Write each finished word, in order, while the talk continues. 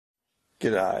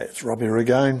G'day, it's Rob here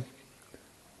again.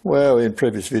 Well, in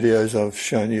previous videos I've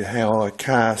shown you how I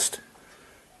cast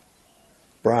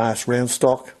brass round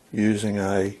stock using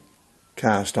a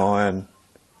cast iron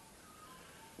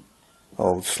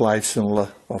old slave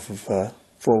cylinder off of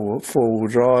four-wheel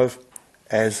drive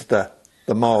as the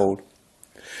mould.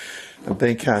 And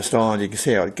being cast iron, you can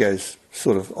see how it goes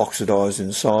sort of oxidised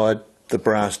inside. The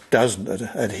brass doesn't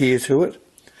adhere to it,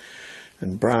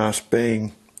 and brass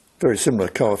being very similar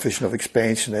coefficient of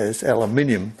expansion as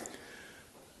aluminium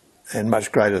and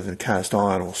much greater than cast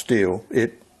iron or steel,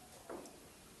 it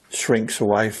shrinks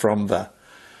away from the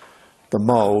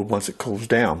mould once it cools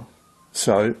down.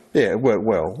 So yeah, it worked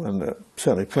well, and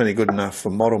certainly plenty good enough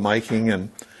for model making and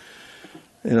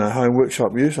home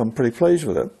workshop use. I'm pretty pleased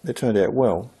with it. It turned out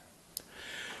well.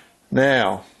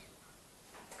 Now,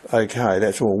 okay,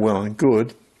 that's all well and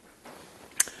good,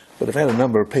 but I've had a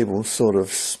number of people sort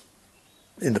of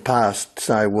in the past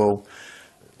say, well,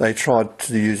 they tried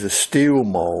to use a steel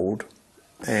mould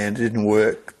and it didn't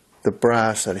work. The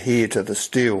brass adhered to the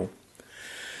steel.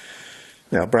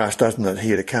 Now, brass doesn't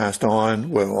adhere to cast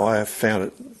iron. Well, I have found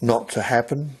it not to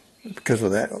happen because of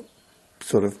that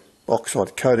sort of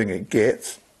oxide coating it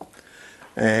gets.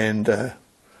 And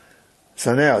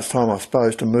so now it's time, I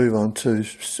suppose, to move on to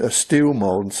a steel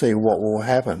mould and see what will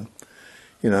happen.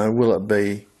 Will it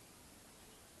be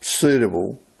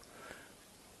suitable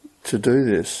to do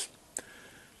this?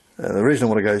 The reason I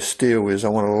want to go steel is I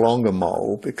want a longer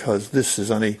mould, because this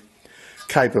is only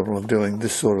capable of doing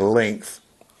this sort of length,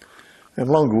 and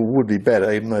longer would be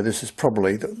better, even though this is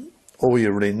probably all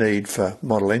you really need for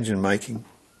model engine making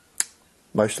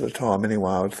most of the time anyway,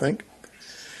 I would think.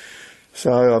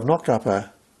 So I've knocked up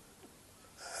a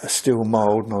steel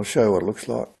mould and I'll show you what it looks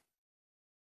like.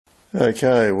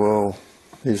 Okay, well,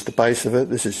 here's the base of it.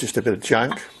 This is just a bit of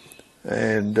junk,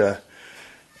 and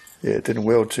yeah, it didn't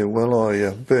weld too well.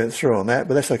 I burnt through on that,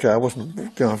 but that's okay. I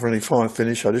wasn't going for any fine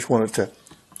finish. I just wanted to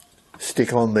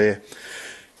stick on there.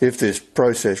 If this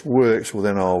process works, well,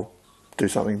 then I'll do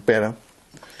something better.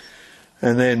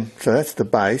 And then, so that's the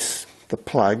base, the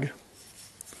plug,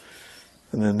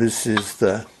 and then this is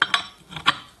the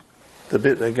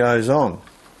bit that goes on.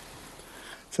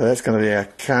 So that's going to be our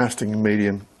casting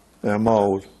medium, our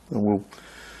mould, and we'll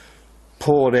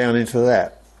pour down into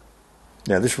that.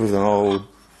 Now, this was an old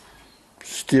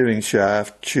steering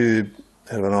shaft tube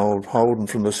out of an old Holden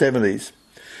from the 70s.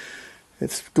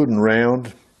 It's good and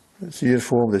round, it's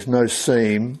uniform, there's no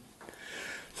seam,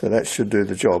 so that should do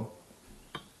the job.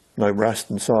 No rust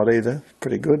inside either,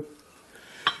 pretty good.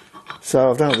 So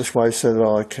I've done it this way so that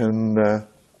I can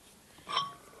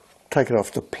take it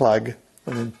off the plug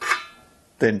and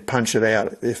then punch it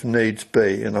out if needs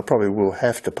be, and I probably will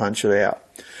have to punch it out.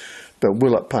 But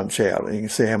will it punch out? And you can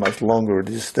see how much longer it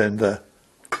is than the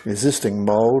existing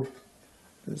mould.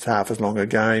 It's half as long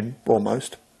again,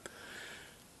 almost.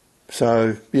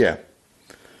 So yeah,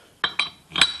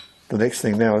 the next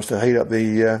thing now is to heat up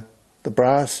the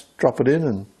brass, drop it in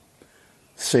and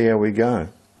see how we go.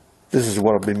 This is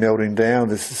what I've been melting down.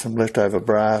 This is some leftover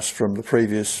brass from the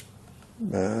previous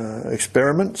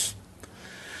experiments.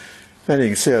 And you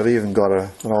can see I've even got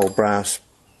an old brass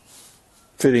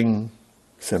fitting,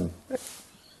 some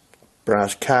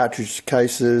brass cartridge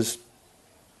cases,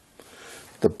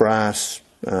 the brass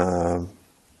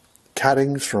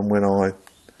cuttings from when I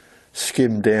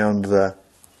skimmed down the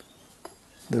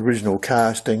original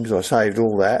castings. I saved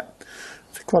all that.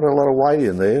 There's quite a lot of weight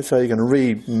in there, so you can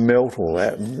re-melt all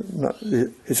that.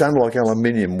 And it's unlike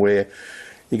aluminium, where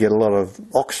you get a lot of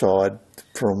oxide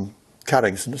from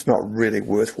cuttings, and it's not really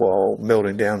worthwhile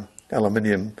melting down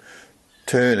aluminium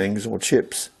turnings or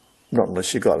chips, not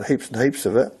unless you've got heaps and heaps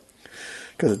of it,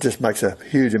 because it just makes a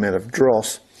huge amount of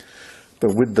dross.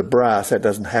 But with the brass, that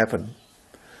doesn't happen.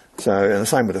 So, and the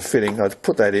same with the fitting. I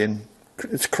put that in.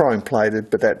 It's chrome plated,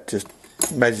 but that just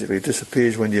magically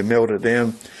disappears when you melt it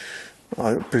down.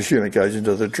 I presume it goes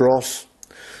into the dross,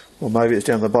 or maybe it's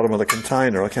down the bottom of the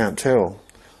container. I can't tell.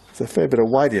 There's a fair bit of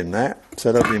weight in that,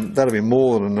 so that'll be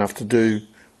more than enough to do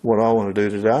what I want to do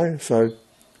today. So,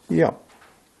 yeah,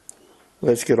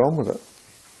 let's get on with it.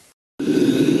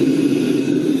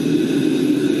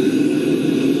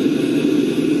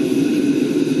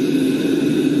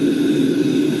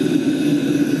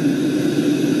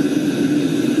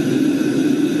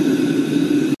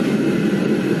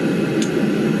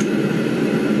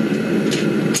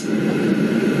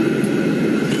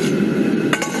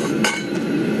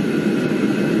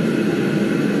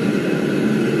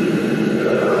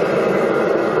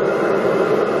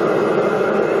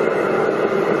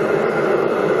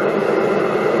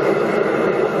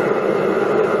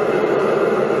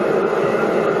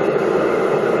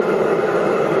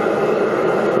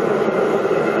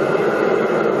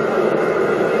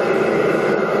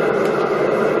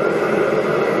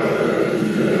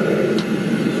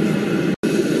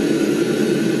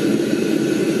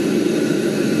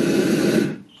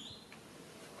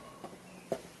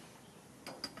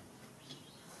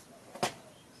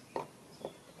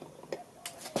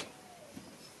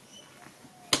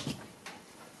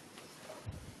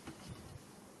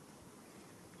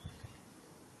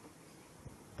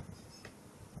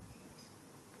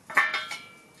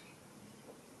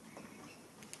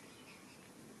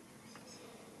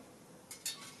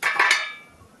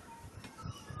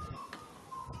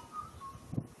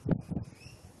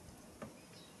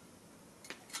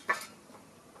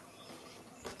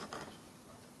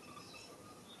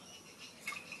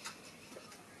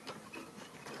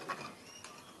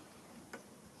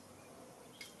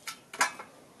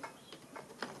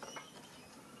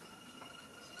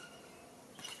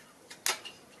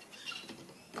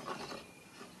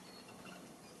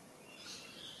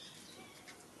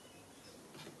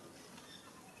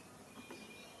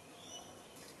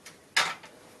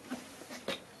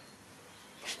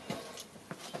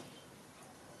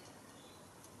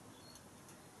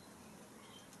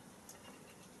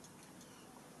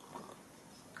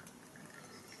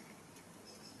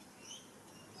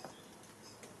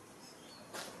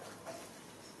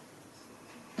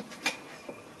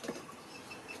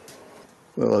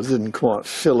 Well, I didn't quite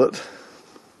fill it.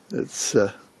 It's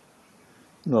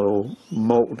not all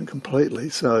molten completely,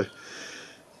 so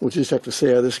we'll just have to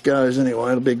see how this goes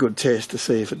anyway. It'll be a good test to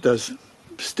see if it does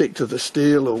stick to the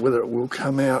steel or whether it will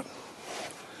come out.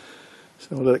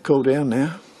 So I'll let it cool down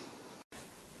now.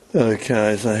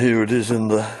 Okay, so here it is in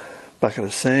the bucket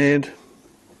of sand.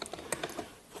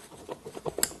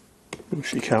 Will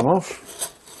she come off?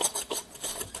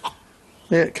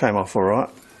 Yeah, it came off all right.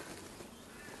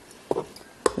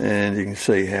 And you can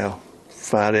see how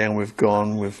far down we've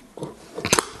gone with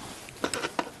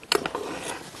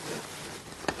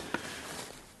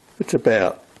it's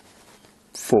about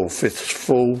 4/5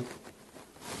 full.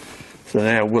 So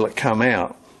now will it come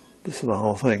out? This is the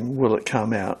whole thing, will it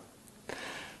come out?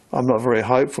 I'm not very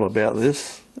hopeful about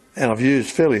this, and I've used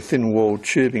fairly thin walled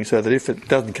tubing so that if it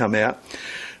doesn't come out,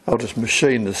 I'll just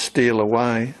machine the steel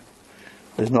away.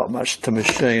 There's not much to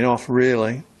machine off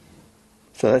really.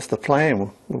 So that's the plan.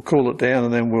 We'll cool it down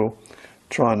and then we'll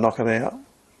try and knock it out.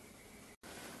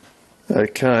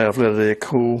 Okay, I've let it air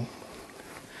cool.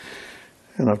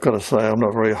 And I've got to say I'm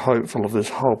not very hopeful of this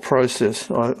whole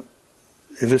process.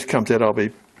 If this comes out, I'll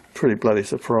be pretty bloody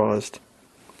surprised.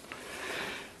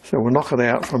 So we'll knock it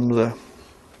out from the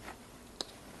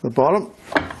bottom.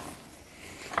 I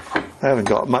haven't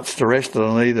got much to rest it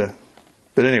on either.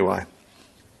 But anyway,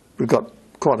 we've got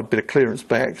quite a bit of clearance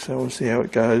back, so we'll see how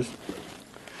it goes.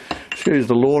 Excuse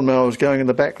the lawnmowers going in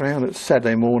the background. It's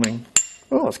Saturday morning.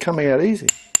 Oh, it's coming out easy.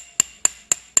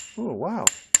 Oh, wow.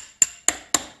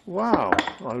 Wow,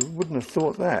 I wouldn't have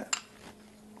thought that.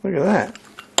 Look at that.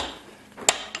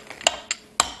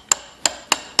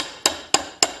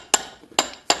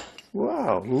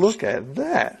 Wow, look at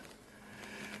that.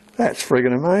 That's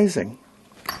friggin' amazing.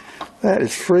 That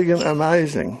is friggin'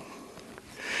 amazing.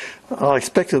 I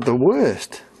expected the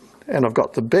worst, and I've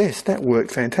got the best. That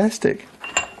worked fantastic.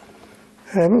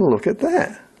 Have a look at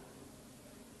that.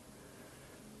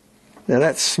 Now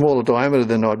that's smaller diameter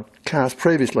than I'd cast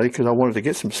previously because I wanted to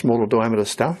get some smaller diameter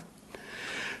stuff.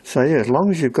 So yeah, as long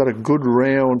as you've got a good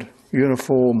round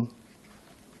uniform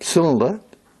cylinder,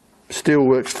 steel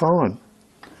works fine.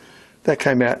 That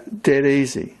came out dead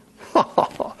easy.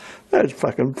 That's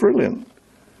fucking brilliant.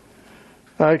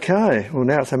 Okay, well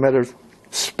now it's a matter of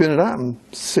spin it up and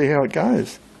see how it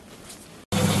goes.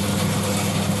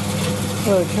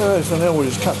 Okay, so now we'll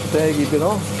just cut the daggy bit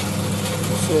off.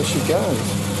 See how she goes.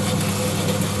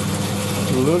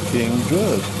 Looking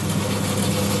good.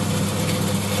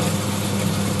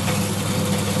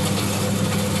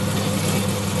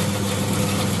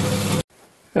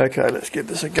 Okay, let's give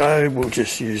this a go. We'll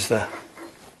just use the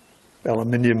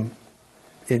aluminium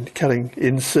cutting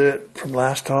insert from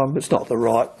last time. It's not the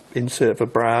right insert for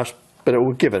brass, but it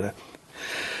will give it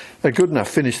a good enough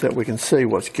finish that we can see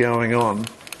what's going on.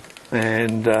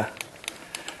 And yeah,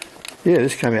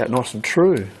 this came out nice and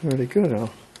true. Really good.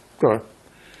 I've got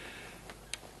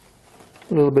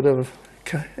a little bit of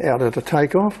outer to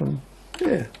take off, and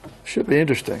yeah, should be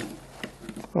interesting.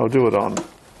 I'll do it on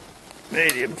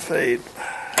medium feed.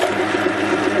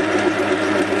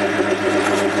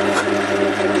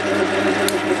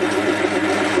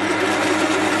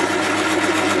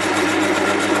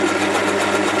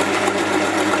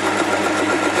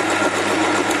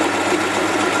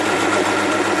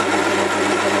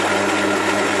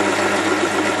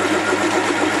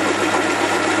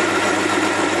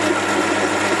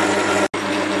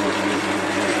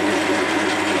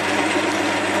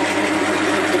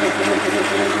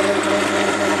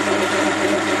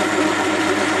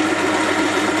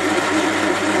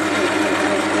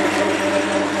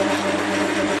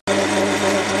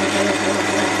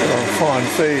 Fine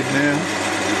feed now.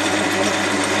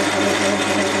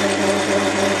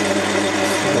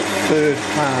 The third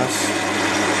pass.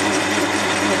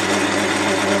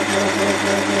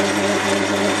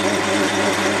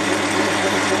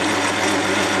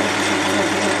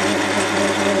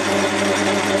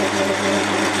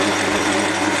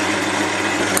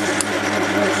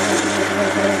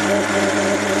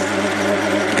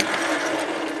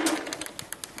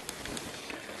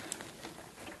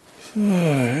 So,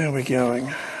 how are we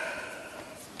going?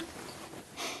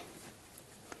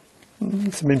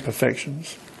 Some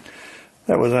imperfections.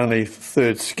 That was only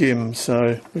third skim,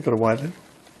 so we've got a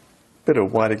bit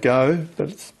of way to go, but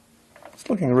it's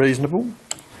looking reasonable.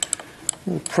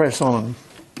 We'll press on and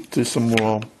do some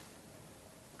more.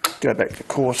 Go back to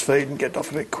coarse feed and get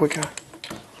off a bit quicker.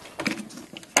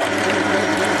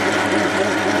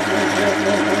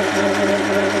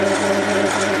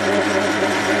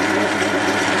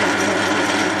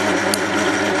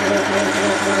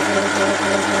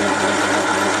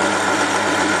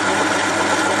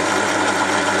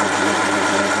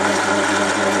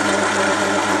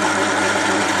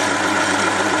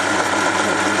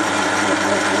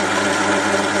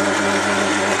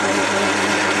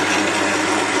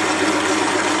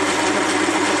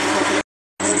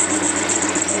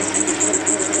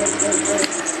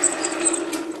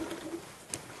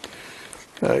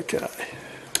 Okay.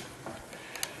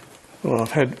 Well,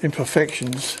 I've had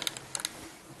imperfections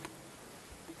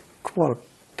quite a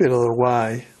bit of the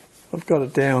way. I've got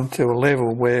it down to a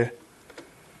level where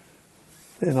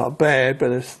they're not bad,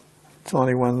 but there's a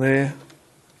tiny one there,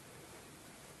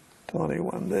 tiny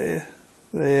one there,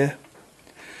 there.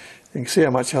 You can see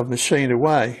how much I've machined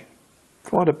away,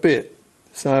 quite a bit.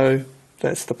 So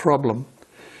that's the problem,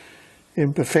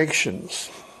 imperfections.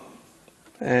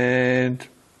 And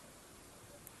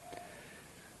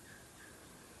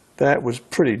that was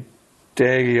pretty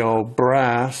daggy old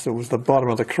brass. That was the bottom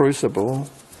of the crucible.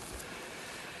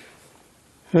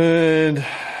 And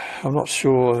I'm not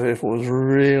sure if it was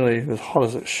really as hot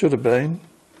as it should have been.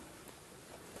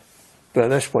 But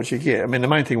that's what you get. I mean, the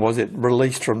main thing was it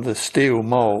released from the steel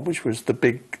mould, which was the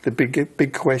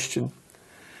big question.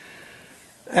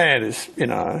 And it's, you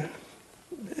know,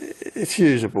 it's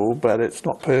usable, but it's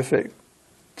not perfect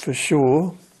for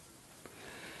sure.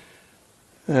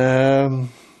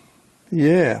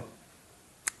 Yeah.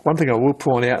 One thing I will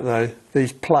point out though,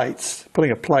 these plates,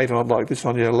 putting a plate on like this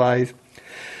on your lathe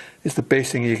is the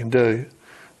best thing you can do.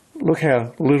 Look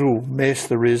how little mess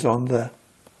there is on the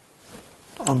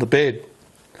bed.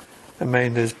 I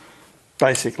mean, there's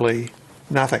basically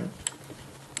nothing.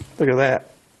 Look at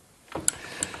that.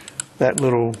 That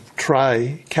little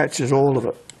tray catches all of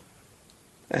it.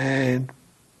 And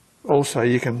also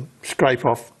you can scrape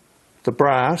off the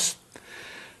brass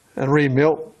and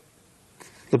remelt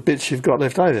the bits you've got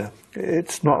left over.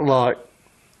 It's not like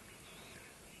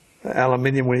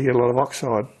aluminium where you get a lot of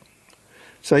oxide.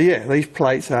 So yeah, these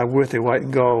plates are worth their weight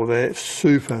in gold. They're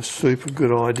super, super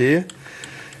good idea.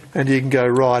 And you can go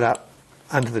right up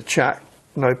under the chuck,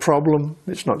 no problem.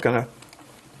 It's not going to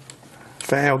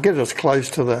foul. Get it as close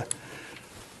to the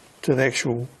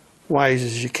actual ways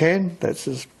as you can. That's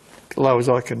as low as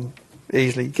I can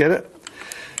easily get it.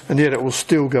 And yet it will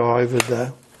still go over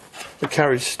the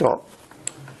carriage stop.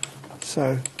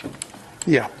 So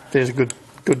yeah, there's a good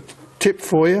tip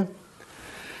for you.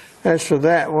 As for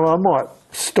that, well, I might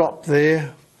stop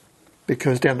there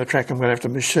because down the track I'm going to have to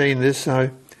machine this, so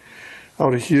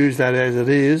I'll just use that as it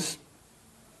is.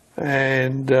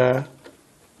 And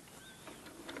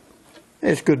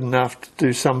it's good enough to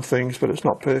do some things, but it's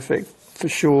not perfect for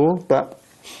sure. But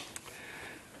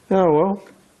oh well,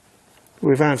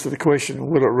 we've answered the question,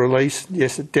 will it release?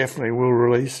 Yes, it definitely will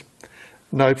release.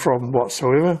 No problem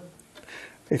whatsoever.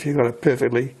 If you've got a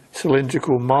perfectly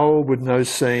cylindrical mould with no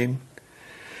seam,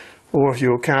 or if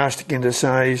you're casting into,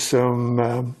 say,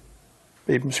 some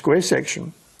even square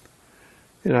section,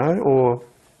 you know, or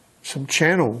some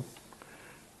channel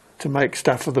to make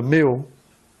stuff for the mill,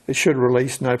 it should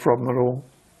release no problem at all.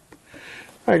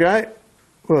 Okay,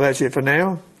 well that's it for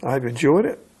now. I hope you enjoyed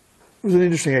it. It was an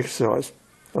interesting exercise.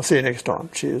 I'll see you next time.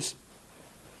 Cheers.